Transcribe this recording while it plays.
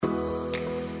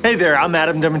Hey there, I'm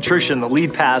Adam Demetrician, the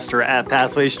lead pastor at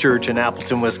Pathways Church in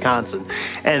Appleton, Wisconsin,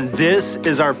 and this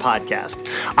is our podcast.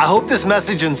 I hope this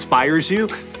message inspires you,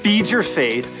 feeds your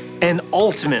faith, and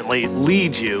ultimately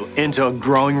leads you into a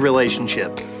growing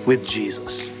relationship with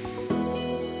Jesus.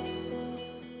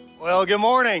 Well, good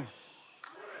morning.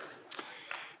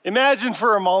 Imagine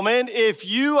for a moment if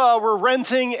you were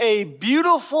renting a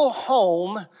beautiful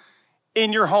home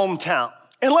in your hometown.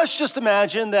 And let's just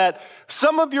imagine that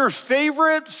some of your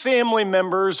favorite family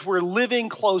members were living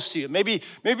close to you. Maybe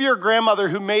your grandmother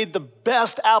who made the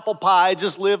best apple pie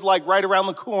just lived like right around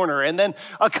the corner. And then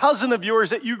a cousin of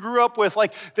yours that you grew up with,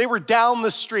 like they were down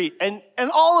the street. And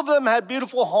all of them had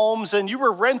beautiful homes, and you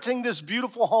were renting this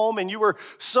beautiful home, and you were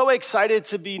so excited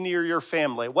to be near your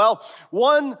family. Well,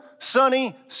 one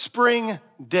sunny spring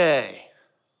day.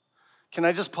 Can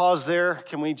I just pause there?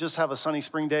 Can we just have a sunny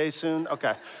spring day soon?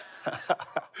 Okay.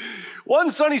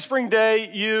 One sunny spring day,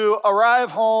 you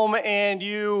arrive home and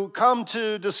you come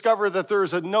to discover that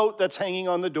there's a note that's hanging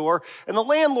on the door. And the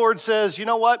landlord says, you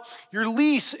know what? Your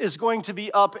lease is going to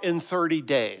be up in 30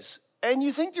 days. And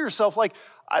you think to yourself, like,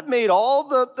 I've made all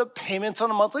the payments on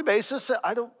a monthly basis.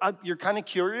 You're kind of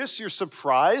curious, you're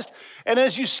surprised. And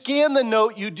as you scan the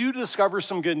note, you do discover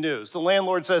some good news. The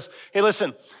landlord says, hey,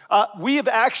 listen, we have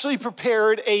actually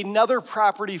prepared another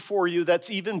property for you that's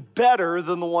even better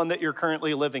than the one that you're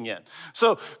currently living in.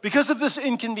 So because of this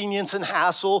inconvenience and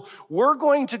hassle, we're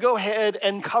going to go ahead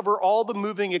and cover all the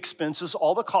moving expenses,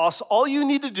 all the costs. All you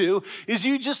need to do is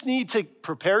you just need to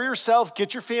prepare yourself,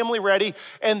 get your family ready,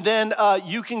 and then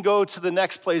you can go to the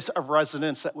next place of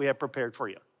residence that we have prepared for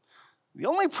you. The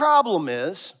only problem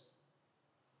is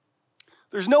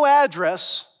there's no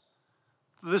address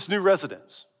for this new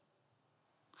residence.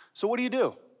 So what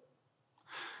do?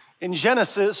 In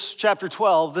Genesis chapter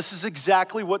 12, this is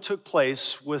exactly what took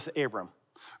place with Abram.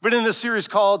 We've been in this series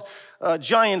called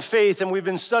Giant Faith, and we've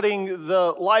been studying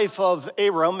the life of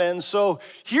Abram. And so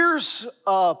here's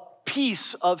a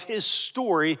piece of his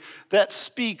story that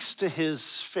speaks to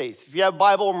his faith. If you have a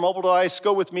Bible or mobile device,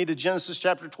 go with me to Genesis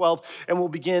chapter 12, and we'll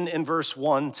begin in verse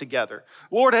 1 together.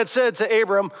 The Lord had said to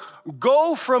Abram,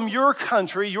 go from your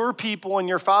country, your people, and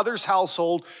your father's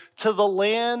household to the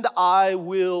land I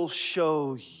will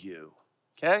show you.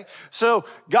 Okay? So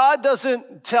God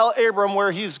doesn't tell Abram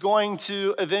where he's going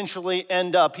to eventually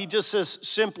end up. He just says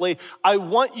simply, I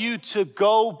want you to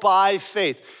go by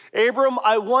faith. Abram,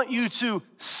 I want you to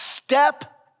step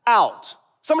out.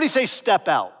 Somebody say step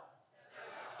out.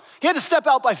 He had to step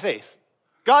out by faith.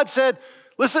 God said,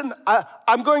 listen,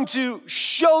 I'm going to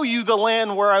show you the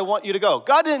land where I want you to go.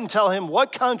 God didn't tell him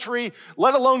what country,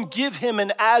 let alone give him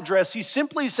an address. He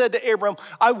simply said to Abram,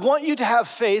 I want you to have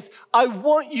faith. I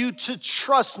want you to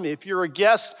trust me. If you're a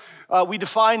guest, we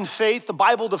define faith, the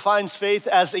Bible defines faith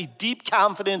as a deep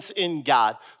confidence in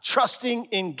God, trusting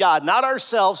in God, not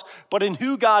ourselves, but in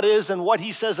who God is and what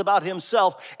he says about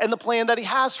himself and the plan that he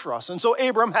has for us. And so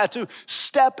Abram had to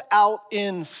step out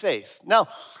in faith. Now,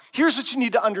 here's what you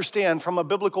need to understand from a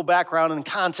biblical background and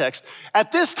context.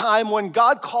 At this time, when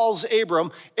God calls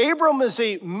Abram, Abram is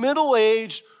a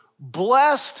middle-aged,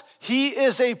 blessed, he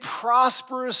is a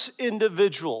prosperous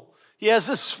individual. He has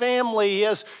this family,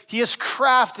 he has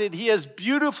crafted, he has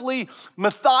beautifully,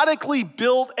 methodically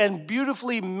built and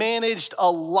beautifully managed a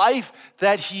life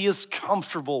that he is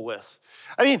comfortable with.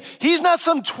 I mean, he's not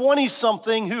some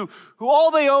 20-something who all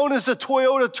they own is a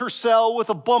Toyota Tercel with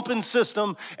a bumping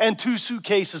system and 2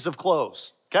 suitcases of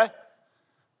clothes, okay?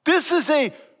 This is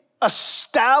a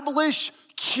established,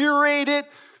 curated,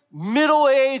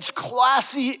 middle-aged,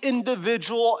 classy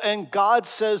individual, and God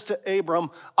says to Abram,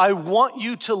 I want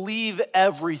you to leave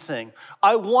everything.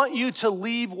 I want you to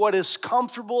leave what is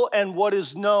comfortable and what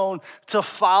is known to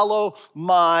follow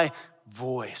my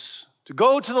voice, to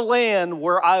go to the land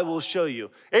where I will show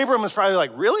you. Abram is probably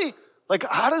like, really? Like,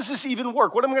 how does this even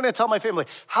work? What am I going to tell my family?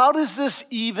 How does this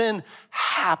even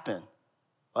happen?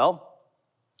 Well,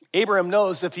 Abraham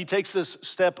knows if he takes this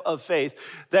step of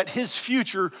faith that his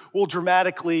future will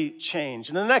dramatically change.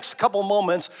 In the next couple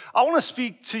moments, I want to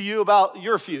speak to you about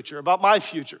your future, about my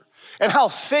future, and how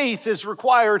faith is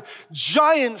required,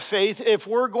 giant faith, if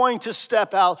we're going to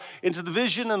step out into the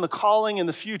vision and the calling and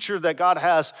the future that God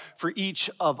has for each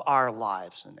of our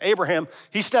lives. And Abraham,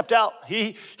 he stepped out.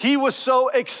 He was so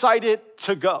excited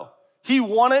to go. He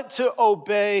wanted to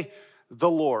obey the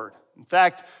Lord. In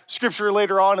fact, scripture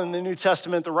later on in the New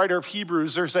Testament, the writer of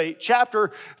Hebrews, there's a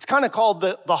chapter, it's kind of called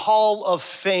the Hall of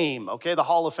Fame, okay, the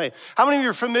Hall of Fame. How many of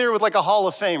you are familiar with like a Hall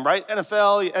of Fame, right?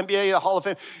 NFL, NBA, a Hall of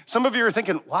Fame. Some of you are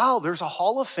thinking, wow, there's a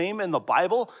Hall of Fame in the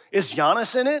Bible. Is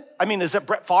Giannis in it? I mean, is it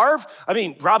Brett Favre? I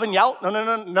mean, Robin Yount? No,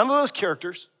 none of those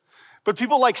characters. But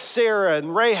people like Sarah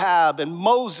and Rahab and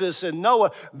Moses and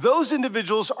Noah, those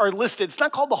individuals are listed. It's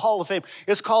not called the Hall of Fame.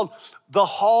 It's called the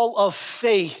Hall of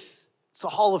Faith. It's the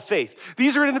Hall of Faith.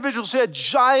 These are individuals who had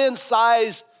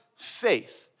giant-sized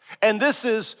faith. And this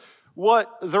is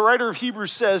what the writer of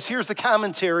Hebrews says. Here's the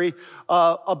commentary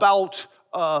about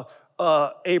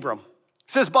Abram.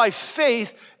 It says, by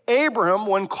faith, Abram,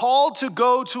 when called to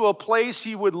go to a place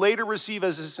he would later receive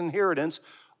as his inheritance,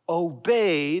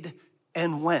 obeyed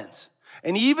and went.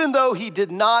 And even though he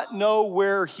did not know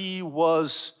where he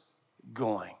was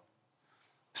going.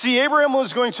 See, Abraham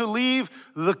was going to leave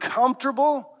the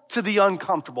comfortable to the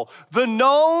uncomfortable, the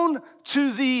known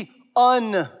to the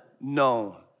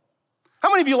unknown. How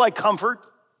many of you like comfort?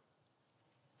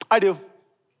 I do.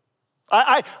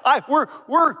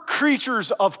 We're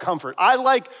creatures of comfort. I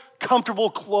like comfortable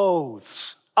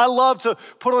clothes. I love to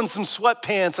put on some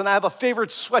sweatpants, and I have a favorite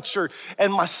sweatshirt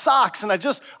and my socks, and I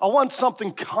want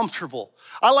something comfortable.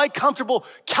 I like comfortable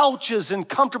couches and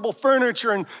comfortable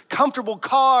furniture and comfortable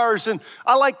cars, and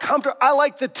I like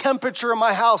the temperature of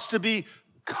my house to be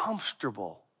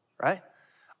comfortable, right?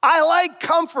 I like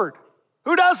comfort.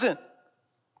 Who doesn't?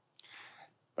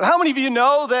 But how many of you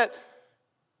know that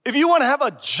if you want to have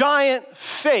a giant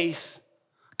faith,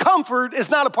 comfort is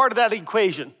not a part of that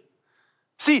equation?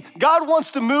 See, God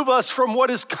wants to move us from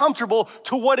what is comfortable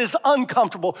to what is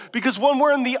uncomfortable, because when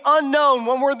we're in the unknown,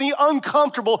 when we're in the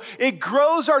uncomfortable, it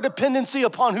grows our dependency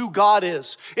upon who God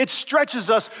is. It stretches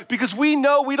us because we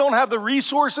know we don't have the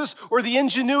resources or the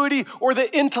ingenuity or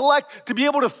the intellect to be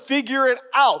able to figure it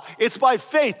out. It's by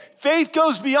faith. Faith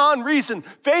goes beyond reason.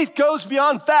 Faith goes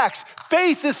beyond facts.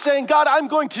 Faith is saying, God, I'm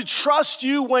going to trust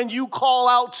you when you call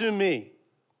out to me.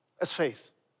 That's faith.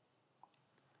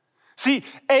 See,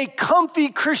 a comfy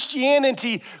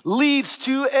Christianity leads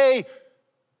to a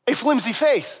flimsy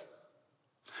faith.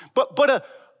 But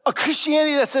a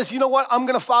Christianity that says, you know what, I'm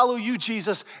gonna follow you,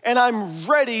 Jesus, and I'm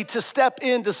ready to step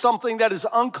into something that is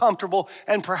uncomfortable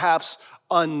and perhaps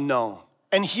unknown.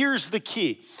 And here's the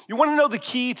key. You wanna know the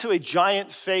key to a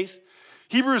giant faith?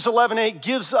 Hebrews 11:8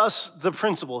 gives us the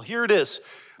principle. Here it is.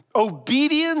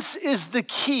 Obedience is the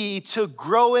key to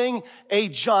growing a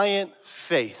giant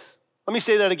faith. Let me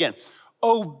say that again.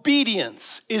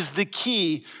 Obedience is the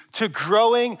key to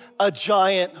growing a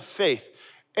giant faith.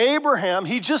 Abraham,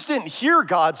 he just didn't hear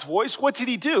God's voice. What did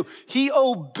he do? He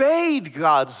obeyed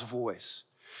God's voice.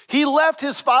 He left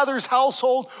his father's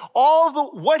household.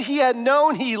 What he had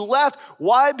known, he left.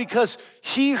 Why? Because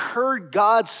he heard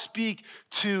God speak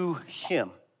to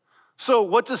him. So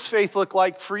what does faith look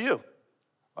like for you?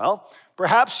 Well,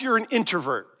 perhaps you're an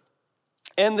introvert.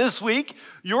 And this week,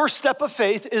 your step of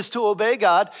faith is to obey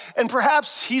God, and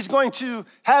perhaps he's going to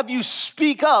have you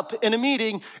speak up in a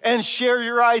meeting and share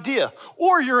your idea.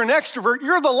 Or you're an extrovert,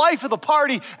 you're the life of the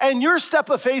party, and your step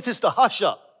of faith is to hush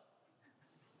up,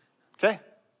 okay?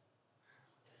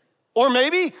 Or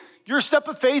maybe your step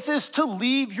of faith is to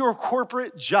leave your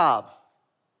corporate job.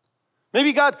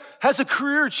 Maybe God has a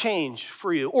career change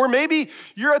for you. Or maybe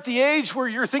you're at the age where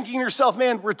you're thinking to yourself,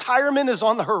 man, retirement is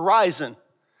on the horizon.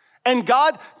 And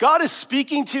God is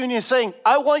speaking to you and he's saying,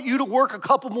 I want you to work a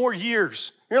couple more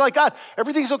years. You're like, God,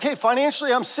 everything's okay.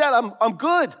 Financially, I'm set. I'm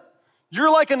good. You're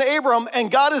like an Abram,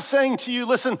 and God is saying to you,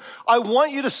 listen, I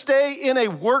want you to stay in a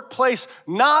workplace,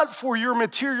 not for your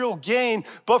material gain,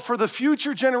 but for the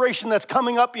future generation that's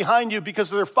coming up behind you because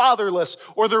they're fatherless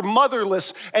or they're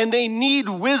motherless, and they need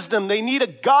wisdom. They need a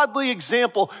godly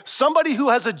example, somebody who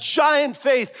has a giant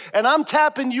faith, and I'm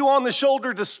tapping you on the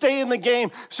shoulder to stay in the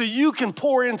game so you can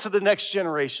pour into the next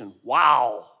generation.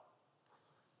 Wow.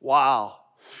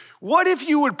 What if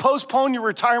you would postpone your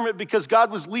retirement because God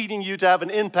was leading you to have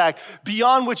an impact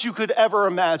beyond what you could ever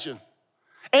imagine?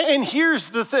 And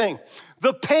here's the thing.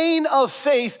 The pain of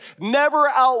faith never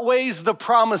outweighs the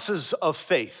promises of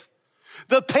faith.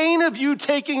 The pain of you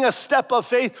taking a step of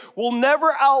faith will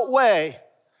never outweigh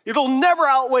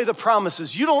the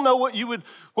promises. You don't know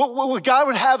what God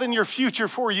would have in your future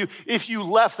for you if you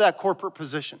left that corporate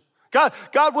position.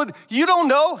 God would, you don't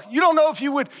know if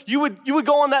you would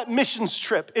go on that missions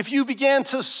trip, if you began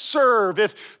to serve,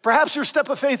 if perhaps your step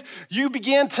of faith, you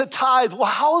began to tithe. Well,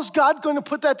 how is God going to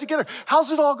put that together?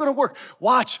 How's it all going to work?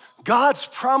 Watch, God's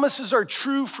promises are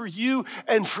true for you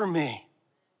and for me.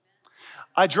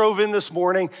 I drove in this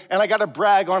morning and I got to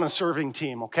brag on a serving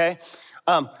team, okay?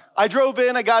 I I drove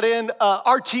in, I got in.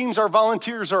 Our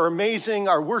volunteers are amazing.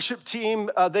 Our worship team,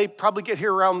 they probably get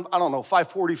here around,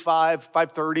 5:45,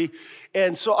 5:30.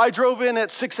 And so I drove in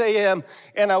at 6 a.m.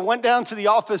 and I went down to the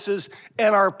offices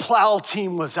and our plow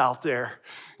team was out there.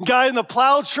 Guy in the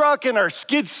plow truck and our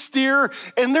skid steer,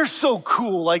 and they're so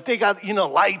cool. Like they got,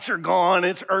 lights are gone,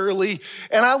 it's early.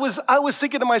 And I was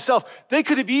thinking to myself, they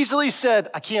could have easily said,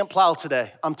 I can't plow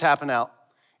today, I'm tapping out.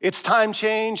 It's time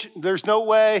change, there's no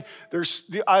way,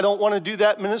 I don't want to do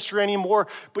that ministry anymore.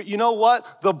 But you know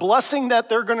what? The blessing that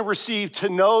they're going to receive to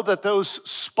know that those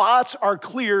spots are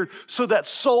cleared so that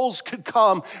souls could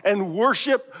come and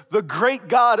worship the great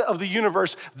God of the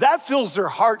universe, that fills their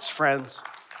hearts, friends.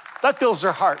 That fills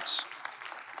their hearts.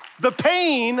 The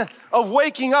pain of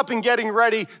waking up and getting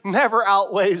ready never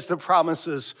outweighs the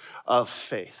promises of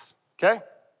faith, okay?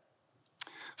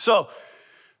 So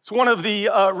it's one of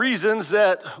the reasons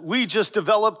that we just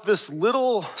developed this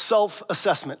little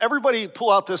self-assessment. Everybody pull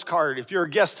out this card. If you're a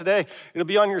guest today, it'll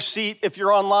be on your seat. If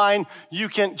you're online, you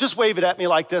can just wave it at me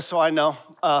like this so I know.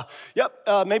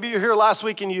 Maybe you're here last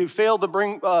week and you failed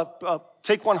to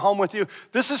take one home with you.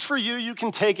 This is for you. You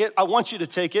can take it. I want you to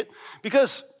take it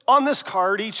because on this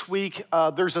card each week,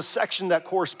 there's a section that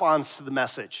corresponds to the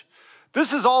message.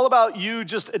 This is all about you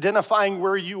just identifying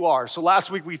where you are. So last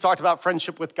week we talked about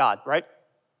friendship with God, right?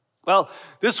 Well,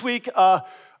 this week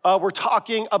we're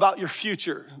talking about your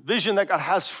future, vision that God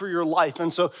has for your life.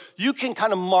 And so you can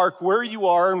kind of mark where you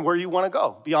are and where you want to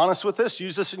go. Be honest with this,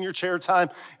 use this in your chair time,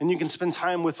 and you can spend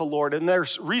time with the Lord. And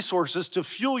there's resources to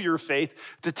fuel your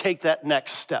faith to take that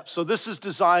next step. So this is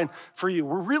designed for you.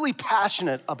 We're really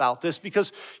passionate about this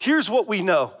because here's what we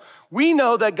know. We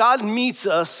know that God meets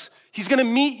us. He's going to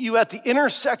meet you at the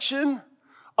intersection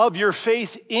of your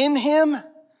faith in him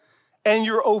and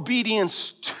your obedience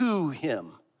to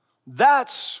him.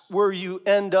 That's where you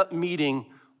end up meeting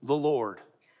the Lord,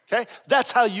 okay?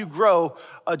 That's how you grow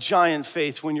a giant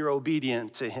faith when you're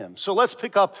obedient to him. So let's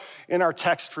pick up in our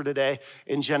text for today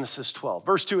in Genesis 12.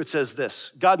 Verse 2, it says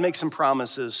this. God makes some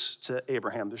promises to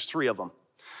Abraham. There's 3 of them.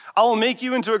 I will make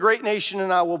you into a great nation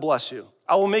and I will bless you.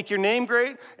 I will make your name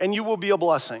great and you will be a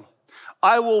blessing.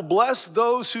 I will bless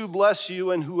those who bless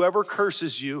you and whoever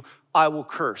curses you, I will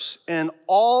curse, and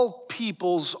all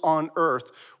peoples on earth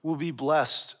will be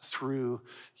blessed through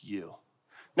you.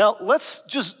 Now, let's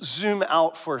just zoom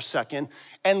out for a second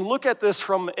and look at this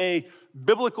from a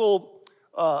biblical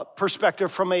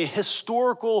perspective, from a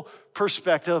historical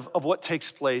perspective of what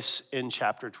takes place in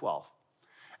chapter 12.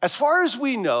 As far as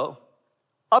we know,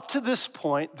 up to this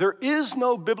point, there is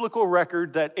no biblical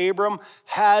record that Abram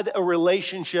had a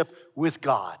relationship with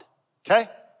God, okay?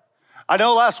 I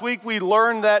know last week we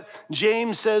learned that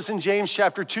James says in James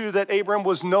chapter 2 that Abram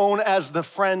was known as the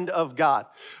friend of God.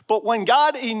 But when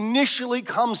God initially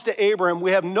comes to Abram,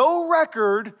 we have no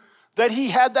record that he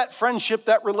had that friendship,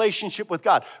 that relationship with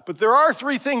God. But there are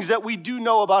 3 things that we do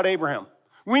know about Abraham.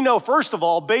 We know, first of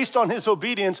all, based on his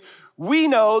obedience, we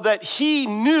know that he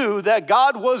knew that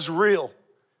God was real.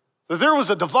 That there was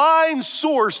a divine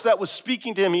source that was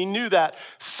speaking to him. He knew that.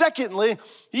 Secondly,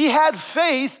 he had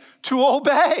faith to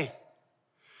obey.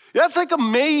 That's like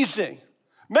amazing.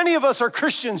 Many of us are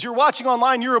Christians. You're watching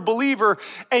online, you're a believer,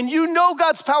 and you know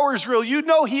God's power is real. You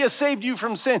know he has saved you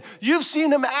from sin. You've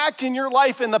seen him act in your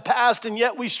life in the past, and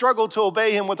yet we struggle to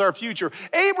obey him with our future.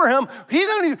 Abraham, he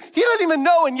doesn't even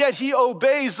know, and yet he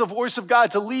obeys the voice of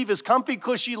God to leave his comfy,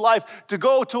 cushy life to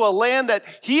go to a land that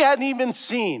he hadn't even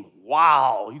seen.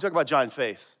 Wow, you talk about giant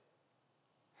faith.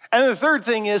 And the third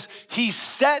thing is he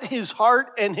set his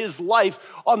heart and his life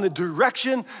on the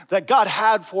direction that God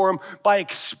had for him by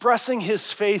expressing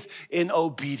his faith in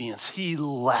obedience. He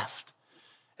left.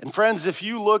 And friends, if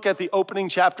you look at the opening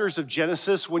chapters of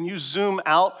Genesis, when you zoom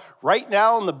out right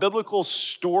now in the biblical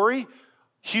story,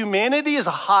 humanity is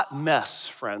a hot mess,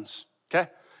 friends, okay?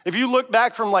 If you look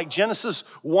back from like Genesis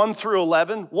 1 through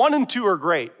 11, 1 and 2 are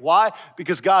great. Why?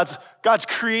 Because God's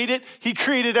created, he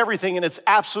created everything and it's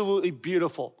absolutely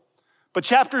beautiful. But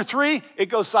chapter 3, it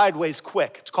goes sideways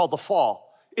quick. It's called the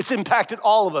fall. It's impacted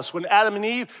all of us. When Adam and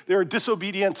Eve, they were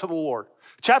disobedient to the Lord.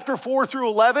 Chapter 4 through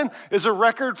 11 is a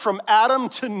record from Adam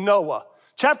to Noah.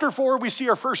 Chapter 4, we see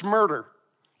our first murder.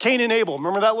 Cain and Abel.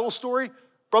 Remember that little story?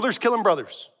 Brothers killing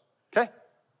brothers, okay?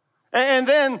 And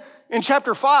then in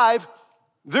chapter 5,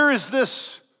 there is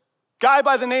this guy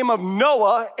by the name of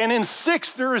Noah, and in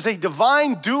 6, there is a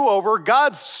divine do-over.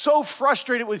 God's so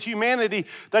frustrated with humanity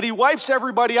that he wipes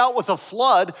everybody out with a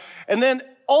flood, and then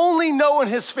only Noah and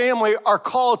his family are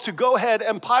called to go ahead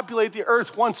and populate the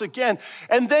earth once again.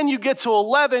 And then you get to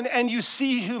 11 and you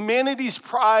see humanity's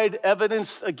pride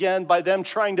evidenced again by them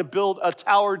trying to build a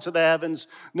tower to the heavens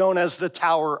known as the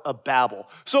Tower of Babel.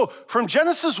 So from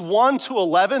Genesis 1 to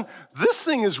 11, this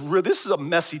is a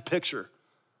messy picture.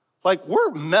 Like,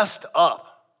 we're messed up.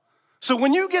 So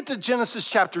when you get to Genesis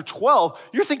chapter 12,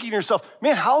 you're thinking to yourself,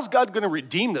 man, how's God going to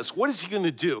redeem this? What is he going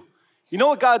to do? You know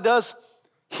what God does?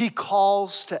 He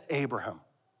calls to Abraham.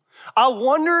 I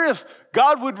wonder if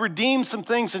God would redeem some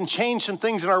things and change some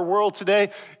things in our world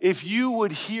today if you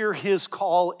would hear his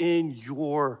call in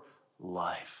your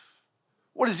life.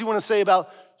 What does he want to say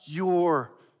about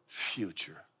your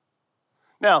future?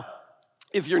 Now,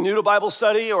 if you're new to Bible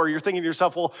study or you're thinking to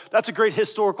yourself, well, that's a great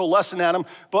historical lesson, Adam,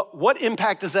 but what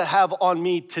impact does that have on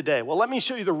me today? Well, let me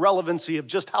show you the relevancy of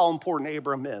just how important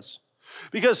Abram is.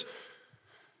 Because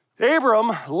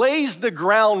Abram lays the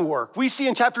groundwork. We see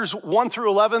in chapters 1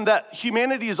 through 11 that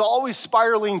humanity is always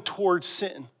spiraling towards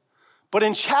sin. But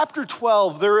in chapter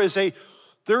 12, there is a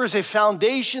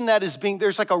foundation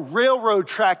there's like a railroad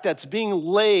track that's being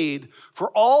laid for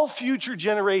all future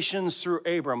generations through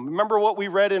Abram. Remember what we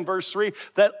read in verse 3?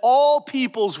 That all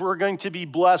peoples were going to be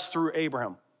blessed through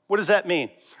Abraham. What does that mean?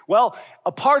 Well,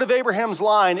 a part of Abraham's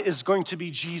line is going to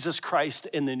be Jesus Christ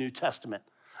in the New Testament.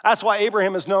 That's why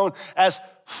Abraham is known as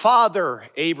Father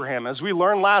Abraham. As we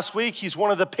learned last week, he's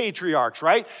one of the patriarchs,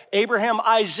 right? Abraham,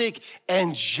 Isaac,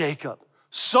 and Jacob.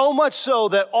 So much so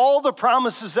that all the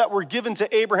promises that were given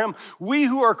to Abraham, we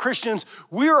who are Christians,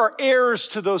 we are heirs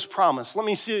to those promises. Let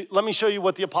me show you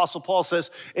what the Apostle Paul says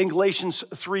in Galatians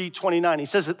 3:29. He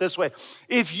says it this way: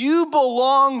 if you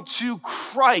belong to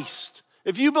Christ,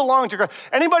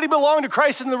 anybody belong to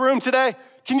Christ in the room today?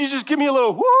 Can you just give me a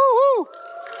little woo-hoo?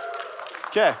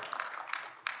 Okay.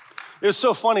 It was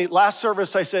so funny. Last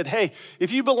service, I said, hey,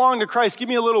 if you belong to Christ, give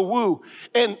me a little woo.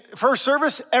 And first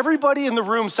service, everybody in the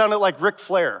room sounded like Ric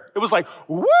Flair. It was like,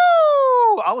 woo!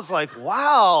 I was like,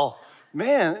 wow,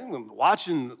 man,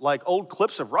 watching like old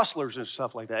clips of wrestlers and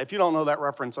stuff like that. If you don't know that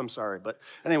reference, I'm sorry. But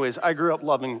anyways, I grew up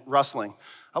loving wrestling.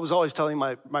 I was always telling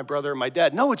my brother and my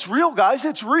dad, no, it's real, guys,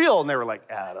 it's real. And they were like,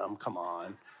 Adam, come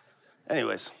on.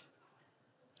 Anyways,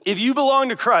 if you belong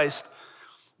to Christ,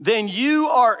 then you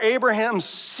are Abraham's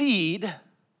seed,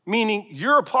 meaning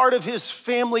you're a part of his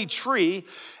family tree,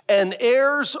 and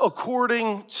heirs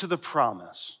according to the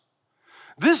promise.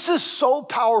 This is so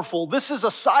powerful. This is a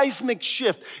seismic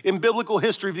shift in biblical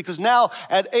history because now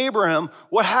at Abraham,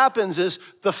 what happens is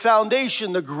the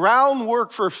foundation, the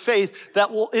groundwork for faith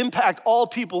that will impact all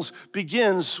peoples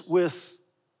begins with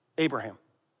Abraham.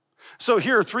 So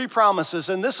here are three promises,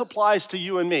 and this applies to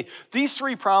you and me. These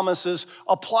three promises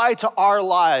apply to our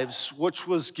lives, which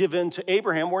was given to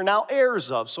Abraham, we're now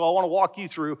heirs of. So I want to walk you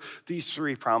through these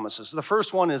three promises. The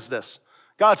first one is this.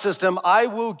 God says to him, I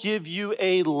will give you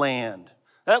a land.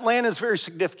 That land is very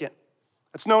significant.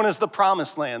 It's known as the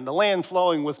promised land, the land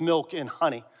flowing with milk and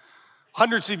honey.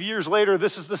 Hundreds of years later,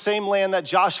 this is the same land that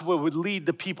Joshua would lead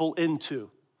the people into.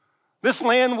 This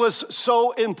land was so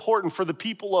important for the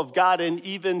people of God, and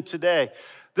even today.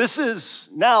 This is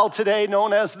now today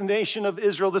known as the nation of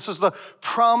Israel. This is the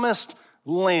promised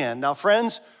land. Now,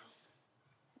 friends,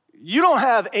 you don't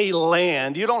have a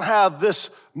land. You don't have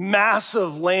this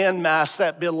massive land mass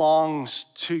that belongs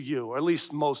to you, or at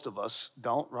least most of us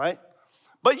don't, right?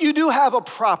 But you do have a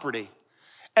property.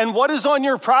 And what is on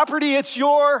your property? It's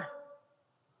your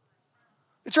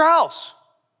house,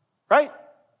 right?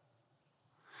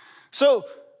 So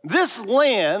this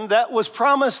land that was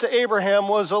promised to Abraham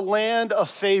was a land of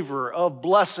favor, of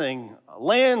blessing, a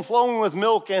land flowing with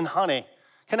milk and honey.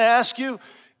 Can I ask you,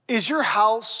 is your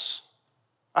house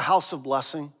a house of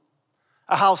blessing,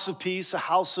 a house of peace, a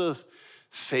house of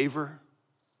favor?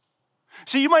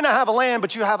 See, you might not have a land,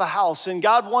 but you have a house, and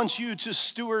God wants you to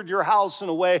steward your house in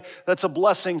a way that's a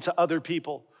blessing to other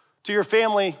people, to your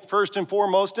family first and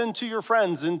foremost, and to your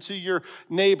friends and to your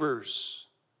neighbors.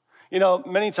 You know,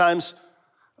 many times,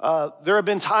 there have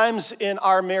been times in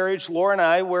our marriage, Laura and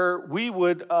I, where we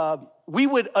would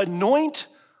anoint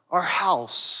our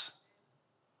house.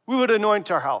 We would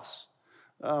anoint our house.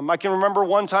 I can remember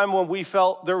one time when we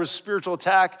felt there was spiritual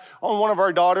attack on one of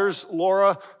our daughters.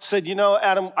 Laura said, you know,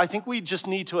 Adam, I think we just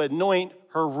need to anoint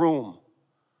her room.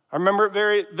 I remember it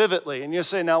very vividly. And you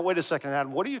say, now, wait a second,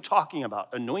 Adam, what are you talking about?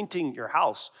 Anointing your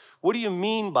house? What do you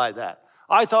mean by that?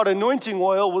 I thought anointing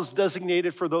oil was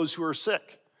designated for those who are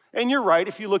sick. And you're right,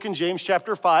 if you look in James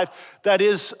chapter 5, that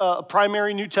is a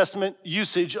primary New Testament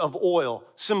usage of oil,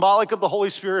 symbolic of the Holy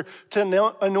Spirit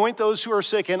to anoint those who are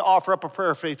sick and offer up a prayer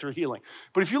of faith for healing.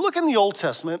 But if you look in the Old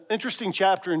Testament, interesting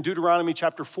chapter in Deuteronomy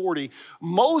chapter 40,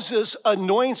 Moses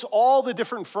anoints all the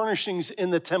different furnishings in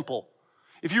the temple.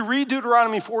 If you read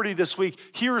Deuteronomy 40 this week,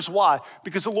 here's why.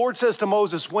 Because the Lord says to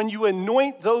Moses, when you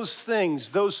anoint those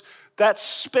things, that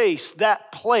space,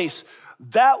 that place,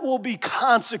 that will be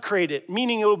consecrated,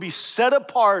 meaning it will be set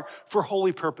apart for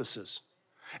holy purposes.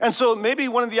 And so maybe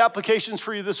one of the applications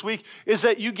for you this week is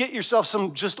that you get yourself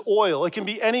some just oil. It can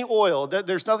be any oil.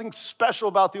 There's nothing special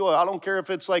about the oil. I don't care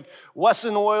if it's like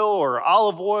Wesson oil or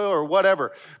olive oil or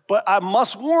whatever. But I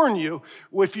must warn you,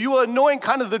 if you anoint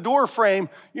kind of the door frame,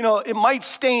 it might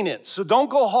stain it. So don't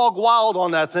go hog wild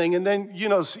on that thing. And then,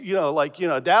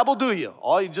 dab will do you.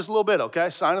 Just a little bit,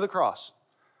 okay? Sign of the cross.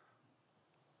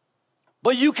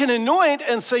 But you can anoint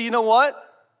and say, you know what?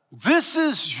 This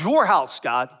is your house,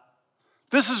 God.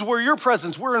 This is where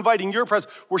we're inviting your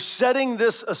presence. We're setting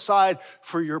this aside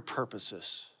for your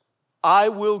purposes. I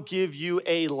will give you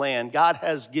a land. God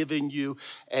has given you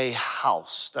a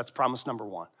house. That's promise number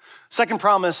one. Second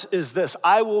promise is this: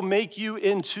 I will make you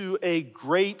into a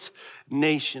great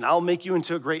nation. I'll make you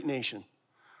into a great nation.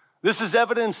 This is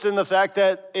evidenced in the fact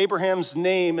that Abraham's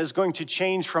name is going to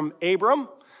change from Abram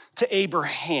to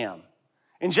Abraham.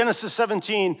 In Genesis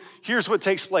 17, here's what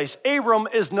takes place. Abram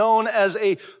is known as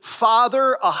a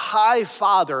father, a high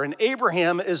father, and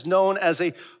Abraham is known as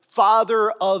a father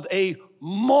of a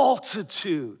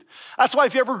multitude. That's why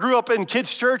if you ever grew up in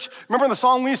kids' church, remember the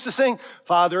song we used to sing?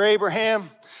 Father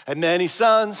Abraham had many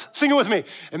sons. Sing it with me.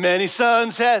 And many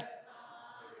sons had,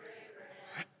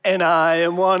 and I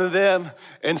am one of them,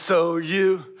 and so are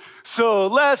you. So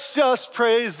let's just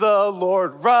praise the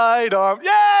Lord. Right arm.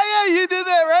 Yeah, you did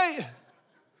that, right?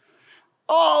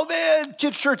 Oh man,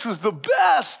 kids' church was the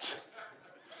best.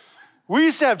 We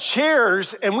used to have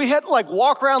chairs and we had to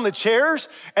walk around the chairs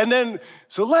and then,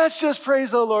 so let's just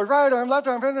praise the Lord. Right arm, left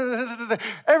arm,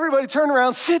 everybody turn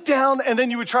around, sit down, and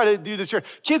then you would try to do the chair.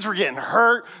 Kids were getting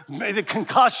hurt, the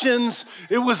concussions.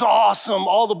 It was awesome.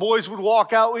 All the boys would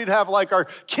walk out. We'd have our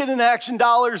kid in action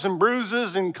dollars and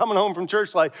bruises and coming home from church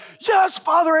yes,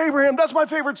 Father Abraham, that's my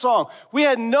favorite song. We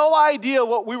had no idea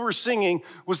what we were singing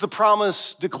was the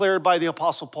promise declared by the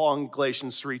Apostle Paul in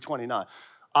Galatians 3:29.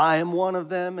 I am one of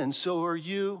them, and so are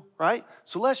you, right?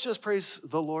 So let's just praise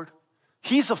the Lord.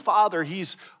 He's a father.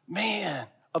 He's man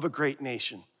of a great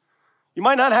nation. You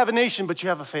might not have a nation, but you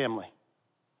have a family.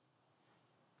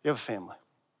 You have a family.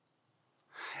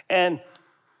 And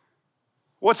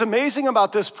what's amazing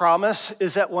about this promise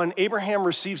is that when Abraham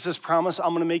receives this promise,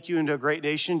 I'm going to make you into a great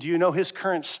nation, do you know his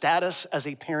current status as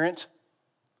a parent?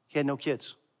 He had no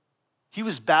kids. He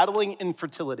was battling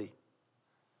infertility.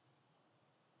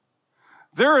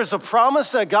 There is a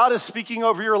promise that God is speaking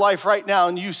over your life right now,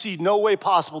 and you see no way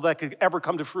possible that could ever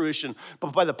come to fruition.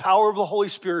 But by the power of the Holy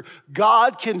Spirit,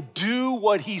 God can do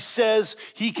what he says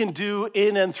he can do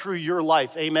in and through your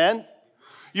life. Amen?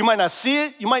 You might not see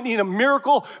it. You might need a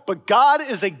miracle, but God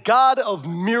is a God of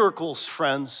miracles,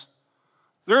 friends.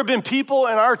 There have been people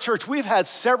in our church, we've had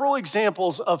several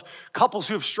examples of couples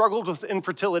who have struggled with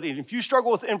infertility. And if you struggle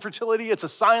with infertility, it's a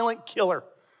silent killer.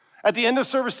 At the end of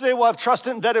service today, we'll have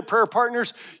trusted and vetted prayer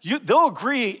partners. They'll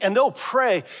agree and they'll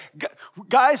pray.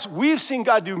 Guys, we've seen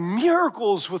God do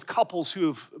miracles with couples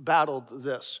who've battled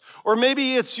this. Or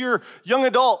maybe it's your young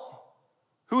adult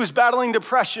who is battling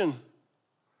depression.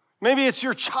 Maybe it's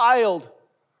your child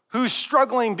who's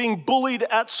struggling, being bullied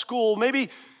at school.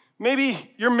 Maybe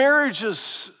your marriage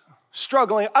is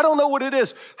struggling. I don't know what it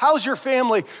is. How's your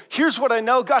family? Here's what I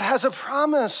know. God has a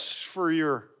promise for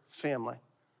your family.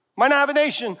 Might not have a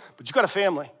nation, but you've got a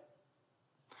family.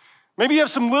 Maybe you have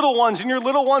some little ones, and your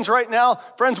little ones right now,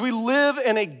 friends, we live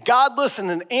in a godless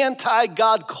and an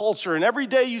anti-God culture, and every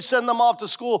day you send them off to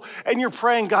school, and you're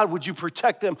praying, God, would you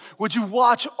protect them? Would you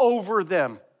watch over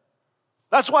them?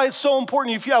 That's why it's so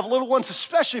important if you have little ones,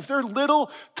 especially if they're little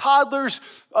toddlers,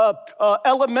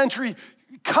 elementary,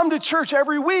 come to church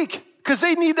every week because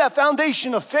they need that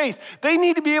foundation of faith. They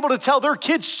need to be able to tell their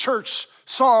kids' church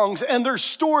songs and their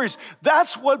stories.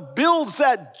 That's what builds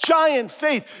that giant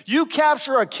faith. You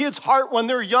capture a kid's heart when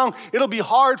they're young, it'll be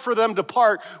hard for them to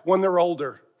part when they're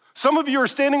older. Some of you are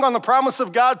standing on the promise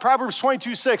of God. Proverbs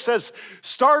 22:6 says,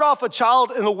 start off a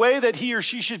child in the way that he or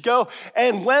she should go,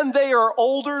 and when they are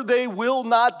older, they will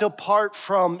not depart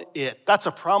from it. That's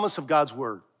a promise of God's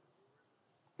word.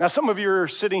 Now, some of you are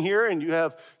sitting here and you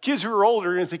have kids who are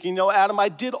older and you're thinking, no, Adam, I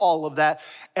did all of that,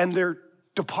 and they're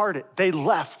departed. They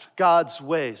left God's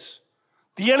ways.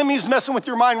 The enemy is messing with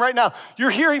your mind right now.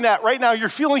 You're hearing that right now. You're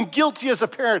feeling guilty as a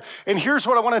parent. And here's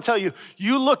what I want to tell you.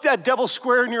 You look that devil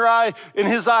square in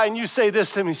his eye, and you say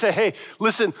this to him. You say, hey,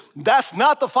 listen, that's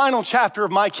not the final chapter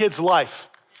of my kid's life.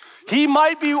 He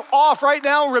might be off right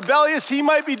now, rebellious. He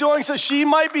might be doing so. She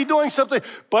might be doing something.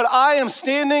 But I am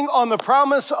standing on the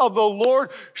promise of the Lord.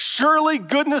 Surely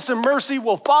goodness and mercy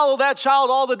will follow that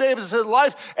child all the days of his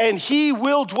life, and he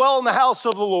will dwell in the house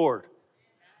of the Lord.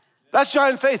 That's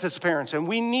giant faith as parents, and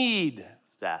we need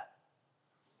that.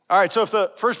 All right, so if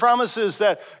the first promise is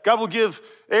that God will give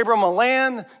Abram a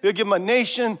land, he'll give him a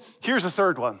nation, here's the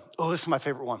third one. Oh, this is my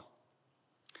favorite one.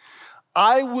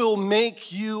 I will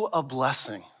make you a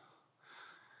blessing.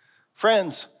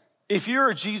 Friends, if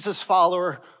you're a Jesus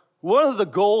follower, one of the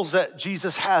goals that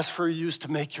Jesus has for you is to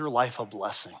make your life a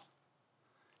blessing.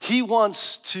 He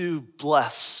wants to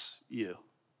bless you.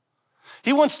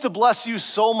 He wants to bless you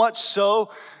so much so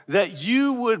that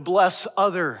you would bless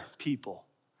other people.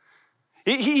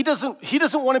 He doesn't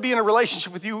want to be in a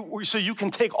relationship with you so you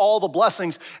can take all the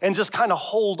blessings and just kind of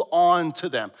hold on to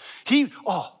them.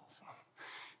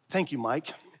 Thank you,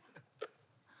 Mike.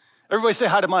 Everybody say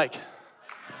hi to Mike.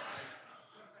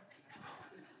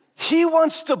 He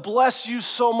wants to bless you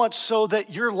so much so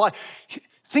that your life,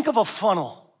 think of a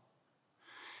funnel.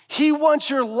 He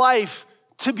wants your life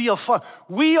to be a funnel.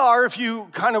 We are, if you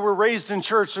kind of were raised in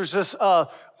church, there's this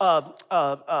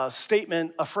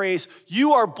statement, a phrase,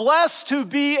 you are blessed to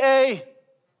be a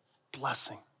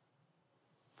blessing.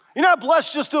 You're not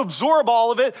blessed just to absorb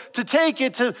all of it, to take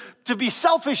it, to be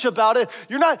selfish about it.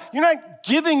 You're not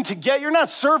giving to get, you're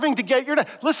not serving to get,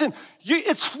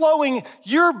 it's flowing.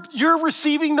 You're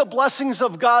receiving the blessings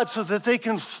of God so that they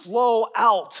can flow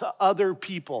out to other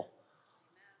people.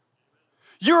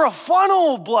 You're a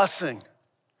funnel of blessing.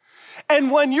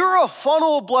 And when you're a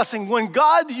funnel of blessing, when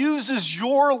God uses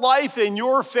your life and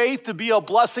your faith to be a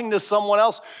blessing to someone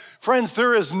else, friends,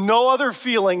 there is no other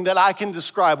feeling that I can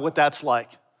describe what that's like.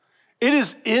 It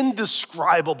is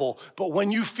indescribable. But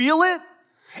when you feel it,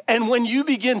 and when you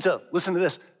begin to, listen to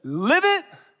this, live it,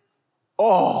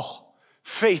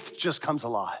 faith just comes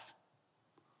alive.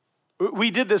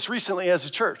 We did this recently as a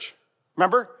church.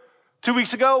 Remember? 2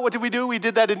 weeks ago, what did we do? We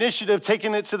did that initiative,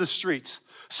 taking it to the streets.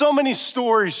 So many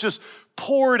stories just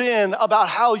poured in about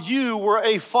how you were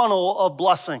a funnel of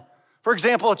blessing. For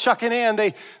example, Chuck and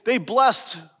Ann, they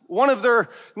blessed one of their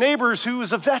neighbors who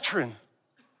was a veteran.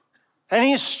 And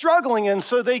he's struggling, and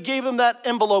so they gave him that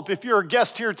envelope. If you're a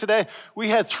guest here today, we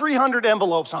had 300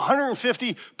 envelopes,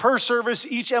 150 per service.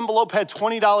 Each envelope had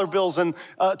 $20 bills and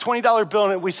 $20 bill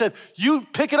in it. We said, you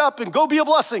pick it up and go be a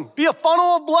blessing. Be a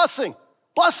funnel of blessing.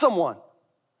 Bless someone.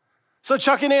 So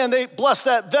Chuck and Ann, they blessed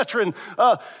that veteran.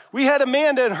 We had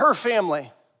Amanda and her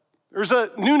family. There's a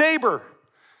new neighbor.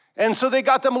 And so they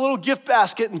got them a little gift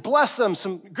basket and blessed them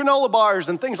some granola bars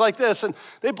and things like this. And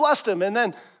they blessed them. And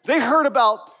then they heard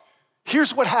about,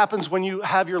 here's what happens when you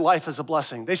have your life as a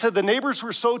blessing. They said the neighbors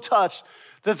were so touched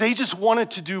that they just wanted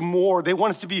to do more. They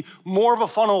wanted to be more of a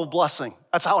funnel of blessing.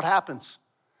 That's how it happens.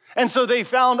 And so they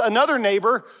found another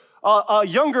neighbor, a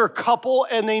younger couple,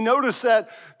 and they noticed that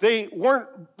they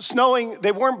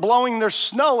weren't blowing their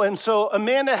snow. And so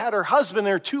Amanda had her husband,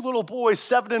 their two little boys,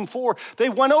 7 and 4. They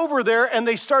went over there and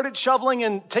they started shoveling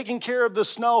and taking care of the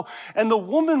snow. And the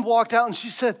woman walked out and she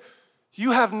said,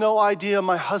 you have no idea,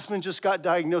 my husband just got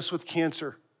diagnosed with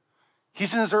cancer.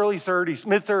 He's in his early 30s,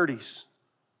 mid-30s.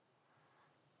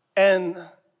 And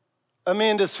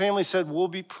Amanda's family said, we'll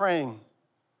be praying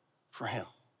for him.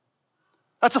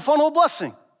 That's a funnel of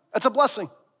blessing. That's a blessing.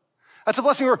 That's a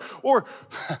blessing. Or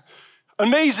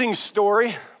amazing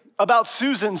story about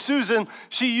Susan. Susan,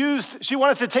 she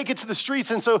wanted to take it to the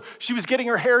streets, and so she was getting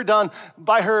her hair done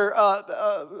by her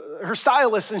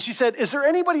stylist, and she said, is there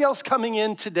anybody else coming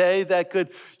in today that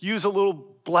could use a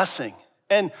little blessing?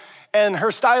 And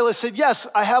her stylist said, yes,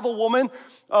 I have a woman,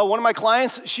 one of my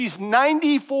clients, she's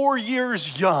 94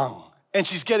 years young, and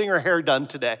she's getting her hair done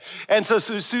today. And so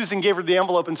Susan gave her the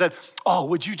envelope and said,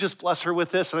 would you just bless her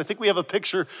with this? And I think we have a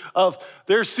picture of,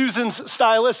 there's Susan's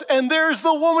stylist, and there's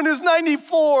the woman who's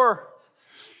 94.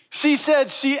 She said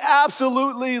she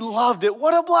absolutely loved it.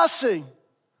 What a blessing.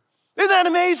 Isn't that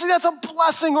amazing? That's a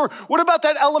blessing. Or what about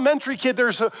that elementary kid?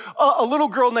 There's a little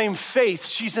girl named Faith.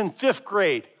 She's in 5th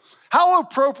grade. How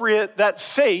appropriate that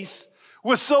Faith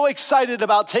was so excited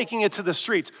about taking it to the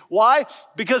streets. Why?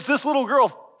 Because this little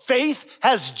girl, Faith,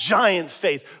 has giant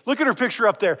faith. Look at her picture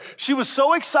up there. She was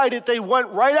so excited, they went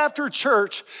right after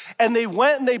church and they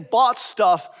went and they bought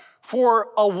stuff for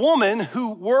a woman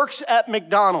who works at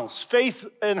McDonald's. Faith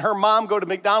and her mom go to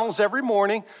McDonald's every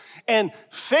morning, and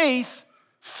Faith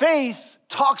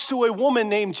talks to a woman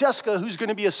named Jessica who's going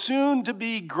to be a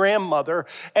soon-to-be grandmother.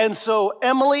 And so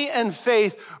Emily and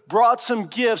Faith brought some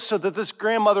gifts so that this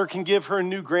grandmother can give her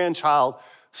new grandchild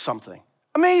something.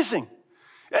 Amazing.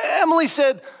 Emily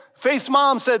said, Faith's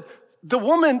mom said, the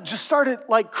woman just started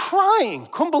like crying,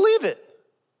 couldn't believe it.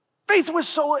 Faith was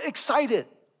so excited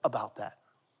about that.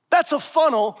 That's a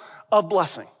funnel of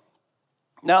blessing.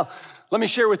 Now, let me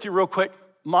share with you real quick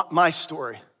my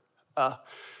story.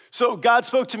 So God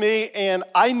spoke to me, and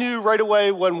I knew right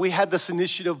away when we had this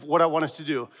initiative what I wanted to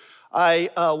do. I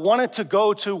wanted to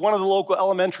go to one of the local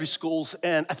elementary schools,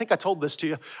 and I think I told this to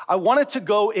you. I wanted to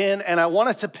go in, and I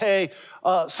wanted to pay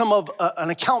some of an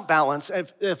account balance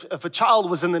if a child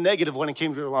was in the negative when it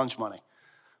came to their lunch money.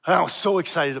 And I was so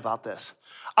excited about this.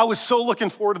 I was so looking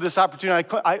forward to this opportunity.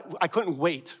 I couldn't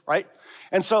wait, right?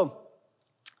 And so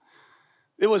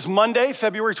it was Monday,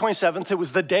 February 27th. It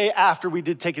was the day after we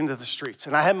did Take Into the Streets.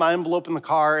 And I had my envelope in the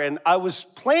car, and I was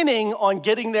planning on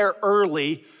getting there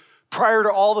early prior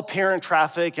to all the parent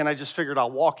traffic, and I just figured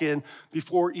I'll walk in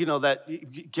before,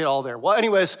 that get all there. Well,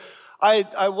 anyways,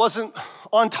 I wasn't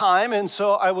on time, and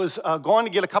so I was going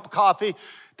to get a cup of coffee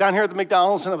down here at the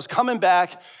McDonald's, and I was coming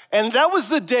back, and that was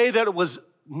the day that it was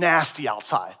nasty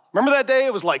outside. Remember that day?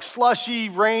 It was like slushy,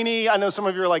 rainy. I know some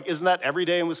of you are like, isn't that every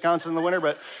day in Wisconsin in the winter?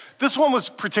 But this one was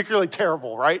particularly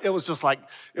terrible, right? It was just like,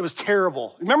 it was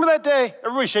terrible. Remember that day?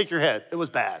 Everybody shake your head. It was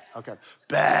bad. Okay.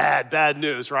 Bad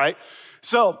news, right?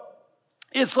 So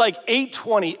it's like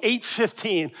 8:20,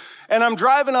 8:15, and I'm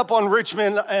driving up on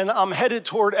Richmond, and I'm headed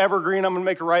toward Evergreen. I'm gonna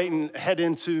make a right and head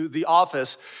into the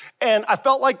office. And I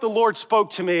felt like the Lord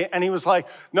spoke to me, and he was like,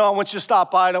 no, I want you to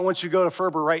stop by, and I want you to go to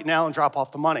Ferber right now and drop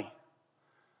off the money.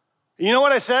 You know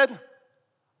what I said?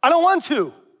 I don't want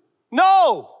to.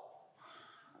 No.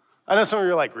 I know some of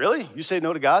you are like, really? You say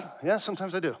no to God? Yeah,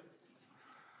 sometimes I do.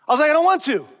 I was like, I don't want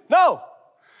to. No.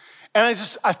 And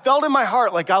I felt in my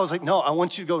heart like God was like, no, I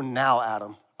want you to go now,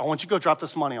 Adam. I want you to go drop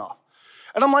this money off.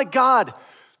 And I'm like, God,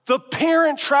 the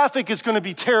parent traffic is gonna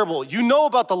be terrible. You know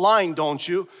about the line, don't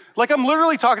you? Like I'm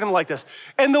literally talking to him like this.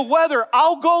 And the weather,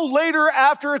 I'll go later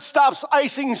after it stops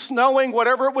icing, snowing,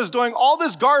 whatever it was doing, all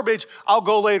this garbage, I'll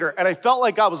go later. And I felt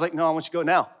like God was like, no, I want you to go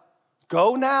now.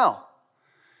 Go now.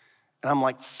 And I'm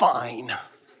like, fine.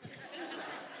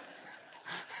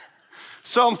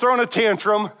 So I'm throwing a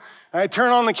tantrum. And I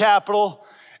turn on the Capitol,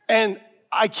 and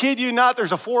I kid you not,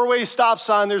 there's a four-way stop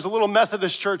sign. There's a little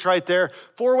Methodist church right there,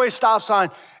 four-way stop sign,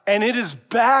 and it is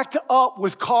backed up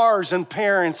with cars and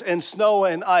parents and snow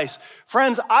and ice.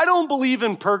 Friends, I don't believe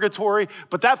in purgatory,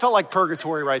 but that felt like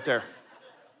purgatory right there.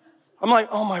 I'm like,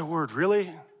 oh my word,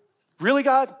 really? Really,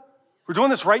 God? We're doing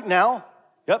this right now?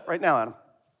 Yep, right now, Adam.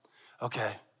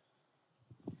 Okay.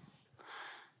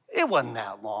 It wasn't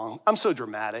that long. I'm so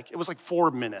dramatic. It was like 4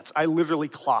 minutes. I literally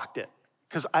clocked it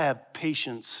because I have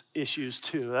patience issues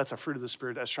too. That's a fruit of the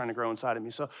Spirit that's trying to grow inside of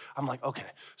me. So I'm like, okay.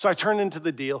 So I turned into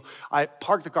the deal. I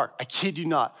parked the car. I kid you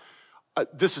not.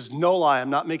 This is no lie. I'm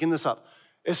not making this up.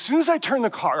 As soon as I turn the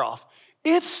car off,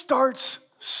 it starts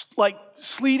like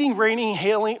sleeting, raining,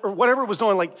 hailing, or whatever it was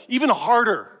doing, like even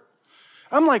harder.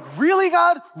 I'm like, really,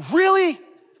 God? Really?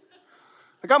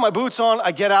 I got my boots on,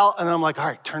 I get out, and I'm like, all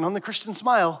right, turn on the Christian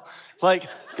smile. Like,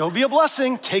 go be a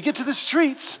blessing, take it to the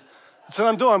streets. That's what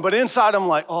I'm doing. But inside, I'm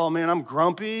like, oh man, I'm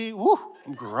grumpy. Woo,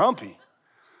 I'm grumpy.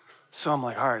 So I'm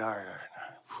like, all right.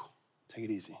 Whew, take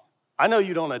it easy. I know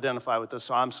you don't identify with this,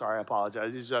 so I'm sorry, I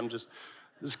apologize. This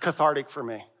is cathartic for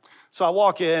me. So I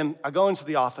walk in, I go into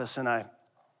the office, and I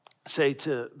say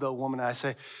to the woman, I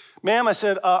say, ma'am, I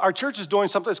said, our church is doing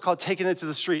something that's called Taking It to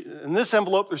the Street. In this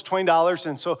envelope, there's $20.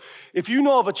 And so if you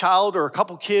know of a child or a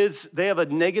couple kids, they have a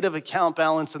negative account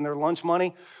balance in their lunch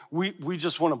money, we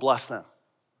just want to bless them.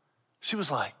 She was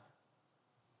like,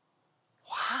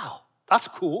 wow, that's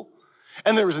cool.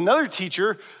 And there was another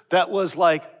teacher that was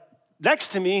like next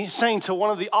to me saying to one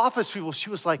of the office people,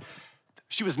 she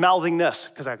was mouthing this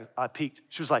because I peeked.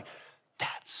 She was like,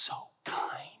 that's so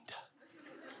kind.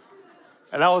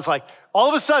 And I was like, all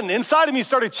of a sudden, inside of me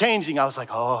started changing. I was like,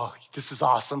 oh, this is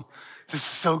awesome. This is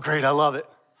so great. I love it.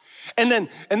 And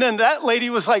then that lady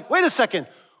was like, wait a second,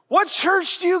 what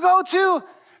church do you go to?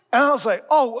 And I was like,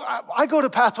 oh, I go to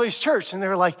Pathways Church. And they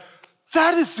were like,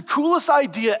 that is the coolest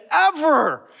idea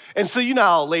ever. And so you know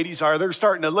how ladies are. They're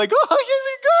starting to like, oh, is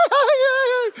it good?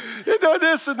 You know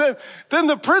this. And then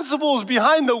the principal's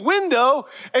behind the window,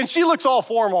 and she looks all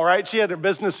formal, right? She had her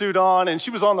business suit on, and she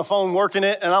was on the phone working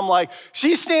it. And I'm like,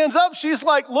 she stands up. She's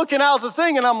like looking out the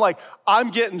thing. And I'm like,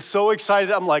 I'm getting so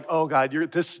excited. I'm like, oh, God, you're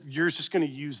just going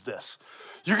to use this.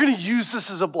 You're going to use this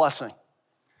as a blessing.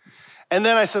 And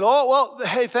then I said, oh, well,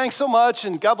 hey, thanks so much.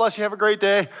 And God bless you. Have a great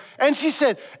day. And she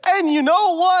said, and you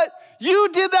know what? You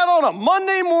did that on a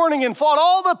Monday morning and fought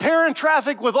all the parent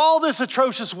traffic with all this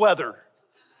atrocious weather.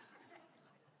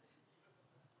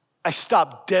 I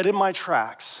stopped dead in my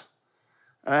tracks.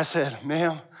 And I said,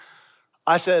 ma'am,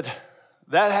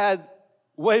 that had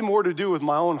way more to do with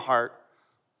my own heart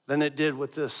than it did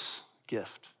with this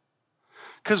gift.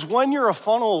 Because when you're a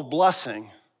funnel of blessing,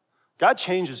 God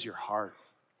changes your heart.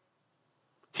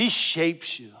 He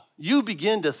shapes you. You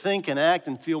begin to think and act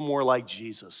and feel more like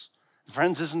Jesus.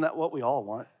 Friends, isn't that what we all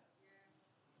want?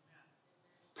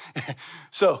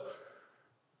 So,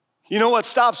 you know what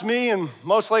stops me, and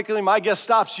most likely my guess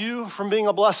stops you from being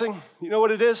a blessing? You know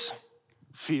what it is?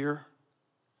 Fear,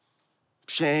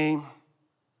 shame,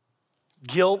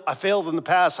 guilt. I failed in the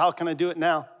past. How can I do it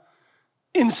now?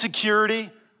 Insecurity.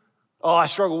 Oh, I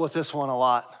struggle with this one a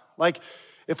lot. Like,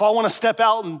 if I want to step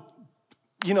out and,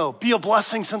 be a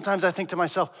blessing, sometimes I think to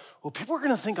myself, well, people are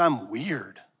going to think I'm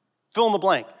weird. Fill in the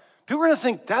blank. People are going to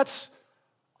think that's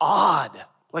odd.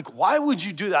 Like, why would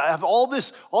you do that? I have all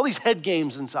these head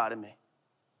games inside of me.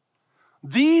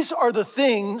 These are the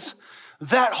things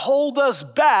that hold us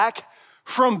back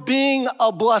from being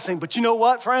a blessing. But you know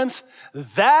what, friends?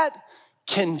 That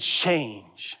can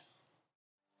change.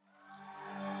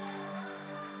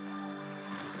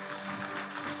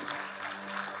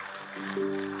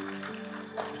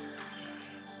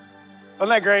 Wasn't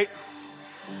that great?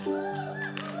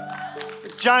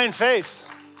 Giant faith.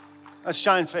 That's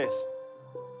giant faith.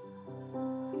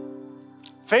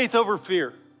 Faith over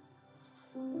fear.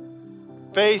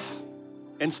 Faith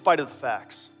in spite of the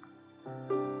facts.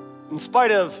 In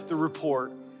spite of the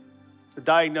report, the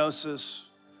diagnosis,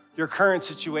 your current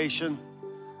situation,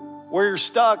 where you're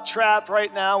stuck, trapped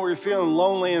right now, where you're feeling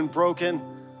lonely and broken,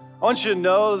 I want you to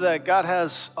know that God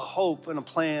has a hope and a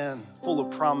plan full of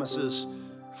promises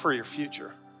for your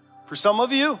future. For some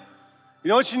of you, you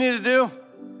know what you need to do?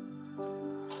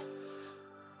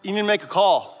 You need to make a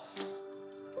call.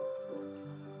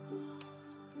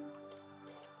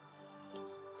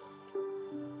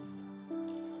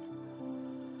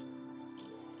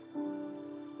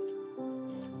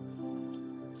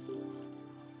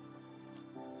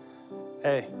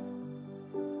 Hey,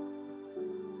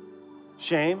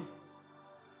 shame,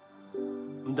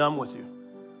 I'm done with you.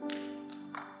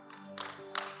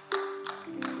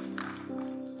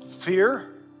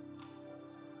 Fear,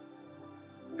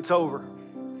 it's over.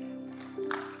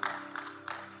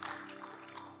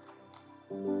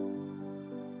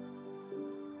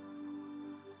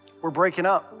 We're breaking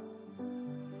up.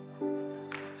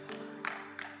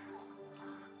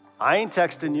 I ain't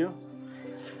texting you.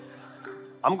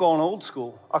 I'm going old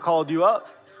school. I called you up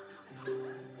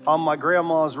on my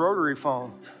grandma's rotary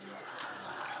phone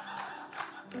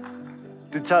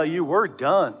to tell you we're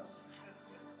done.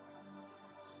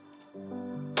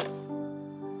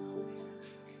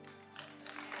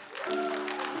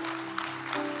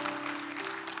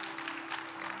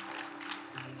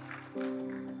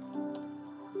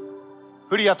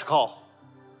 Who do you have to call?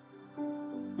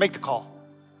 Make the call.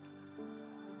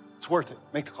 It's worth it.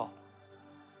 Make the call.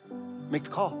 Make the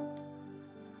call.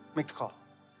 Make the call.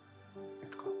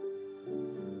 Make the call.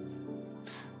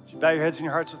 Would you bow your heads and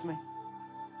your hearts with me?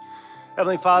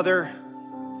 Heavenly Father,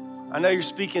 I know you're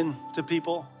speaking to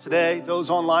people today, those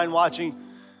online watching.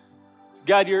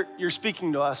 God, you're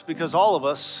speaking to us because all of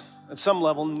us, at some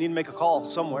level, need to make a call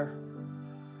somewhere.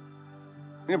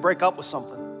 We need to break up with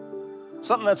something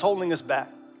that's holding us back.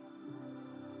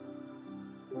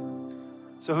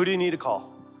 So who do you need to call?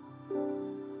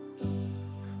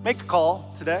 Make the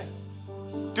call today.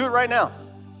 Do it right now.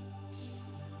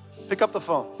 Pick up the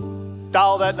phone.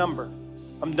 Dial that number.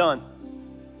 I'm done.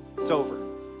 It's over.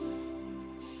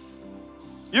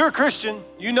 You're a Christian.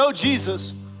 You know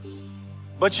Jesus,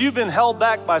 but you've been held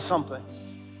back by something.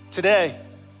 Today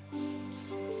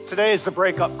is the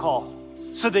breakup call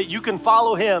so that you can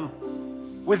follow him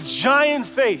with giant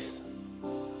faith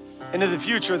into the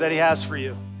future that he has for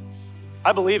you.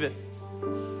 I believe it.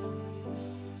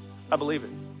 I believe it.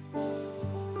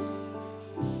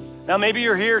 Now, maybe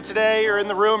you're here today, you're in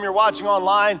the room, you're watching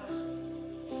online,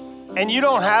 and you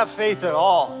don't have faith at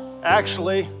all.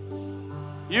 Actually,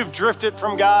 you've drifted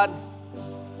from God,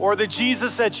 or the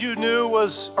Jesus that you knew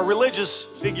was a religious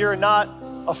figure, not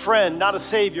a friend, not a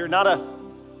savior, not a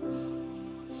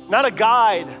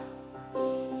guide,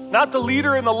 not the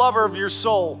leader and the lover of your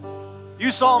soul.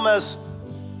 You saw him as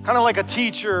kind of like a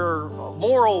teacher or a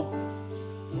moral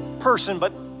person,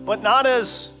 but not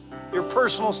as your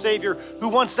personal savior who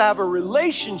wants to have a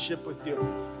relationship with you.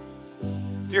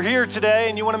 If you're here today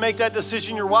and you want to make that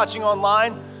decision, you're watching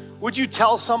online, would you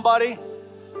tell somebody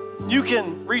you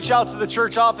can reach out to the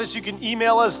church office. You can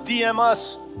email us, DM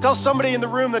us. Tell somebody in the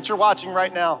room that you're watching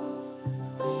right now.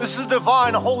 This is a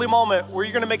divine, a holy moment where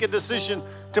you're going to make a decision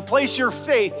to place your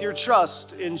faith, your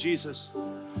trust in Jesus.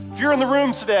 If you're in the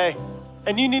room today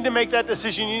and you need to make that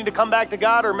decision, you need to come back to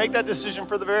God or make that decision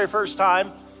for the very first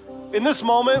time, in this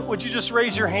moment, would you just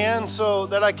raise your hand so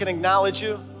that I can acknowledge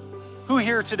you? Who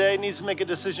here today needs to make a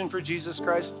decision for Jesus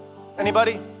Christ?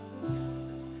 Anybody?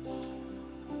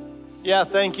 Yeah,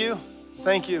 thank you.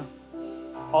 Thank you.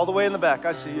 All the way in the back,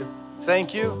 I see you.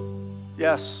 Thank you.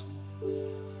 Yes.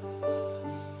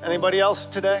 Anybody else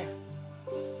today?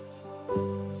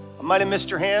 I might have missed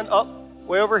your hand. Oh,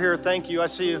 way over here. Thank you. I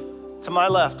see you. To my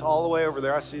left, all the way over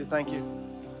there. I see you. Thank you.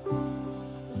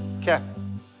 Okay.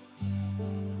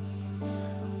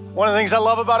 One of the things I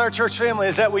love about our church family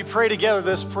is that we pray together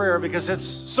this prayer because it's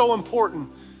so important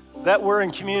that we're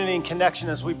in community and connection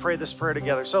as we pray this prayer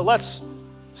together. So let's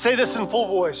say this in full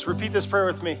voice. Repeat this prayer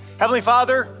with me. Heavenly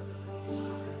Father,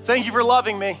 thank you for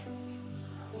loving me,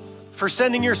 for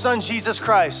sending your son, Jesus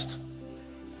Christ,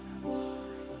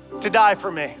 to die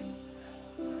for me.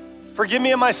 Forgive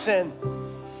me of my sin.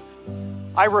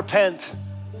 I repent.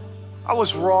 I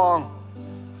was wrong.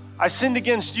 I sinned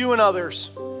against you and others.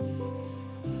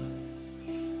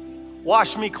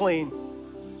 Wash me clean.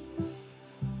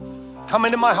 Come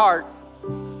into my heart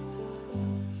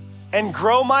and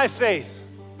grow my faith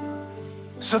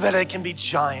so that it can be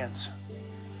giant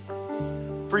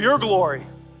for your glory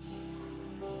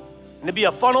and to be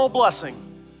a funnel of blessing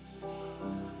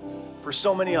for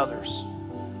so many others.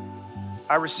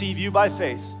 I receive you by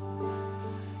faith.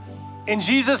 In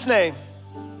Jesus' name.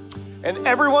 And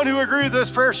everyone who agreed with this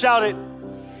prayer, shout it.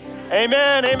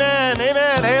 Amen, amen,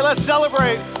 amen. Hey, let's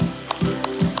celebrate.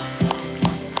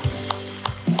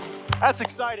 That's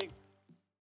exciting.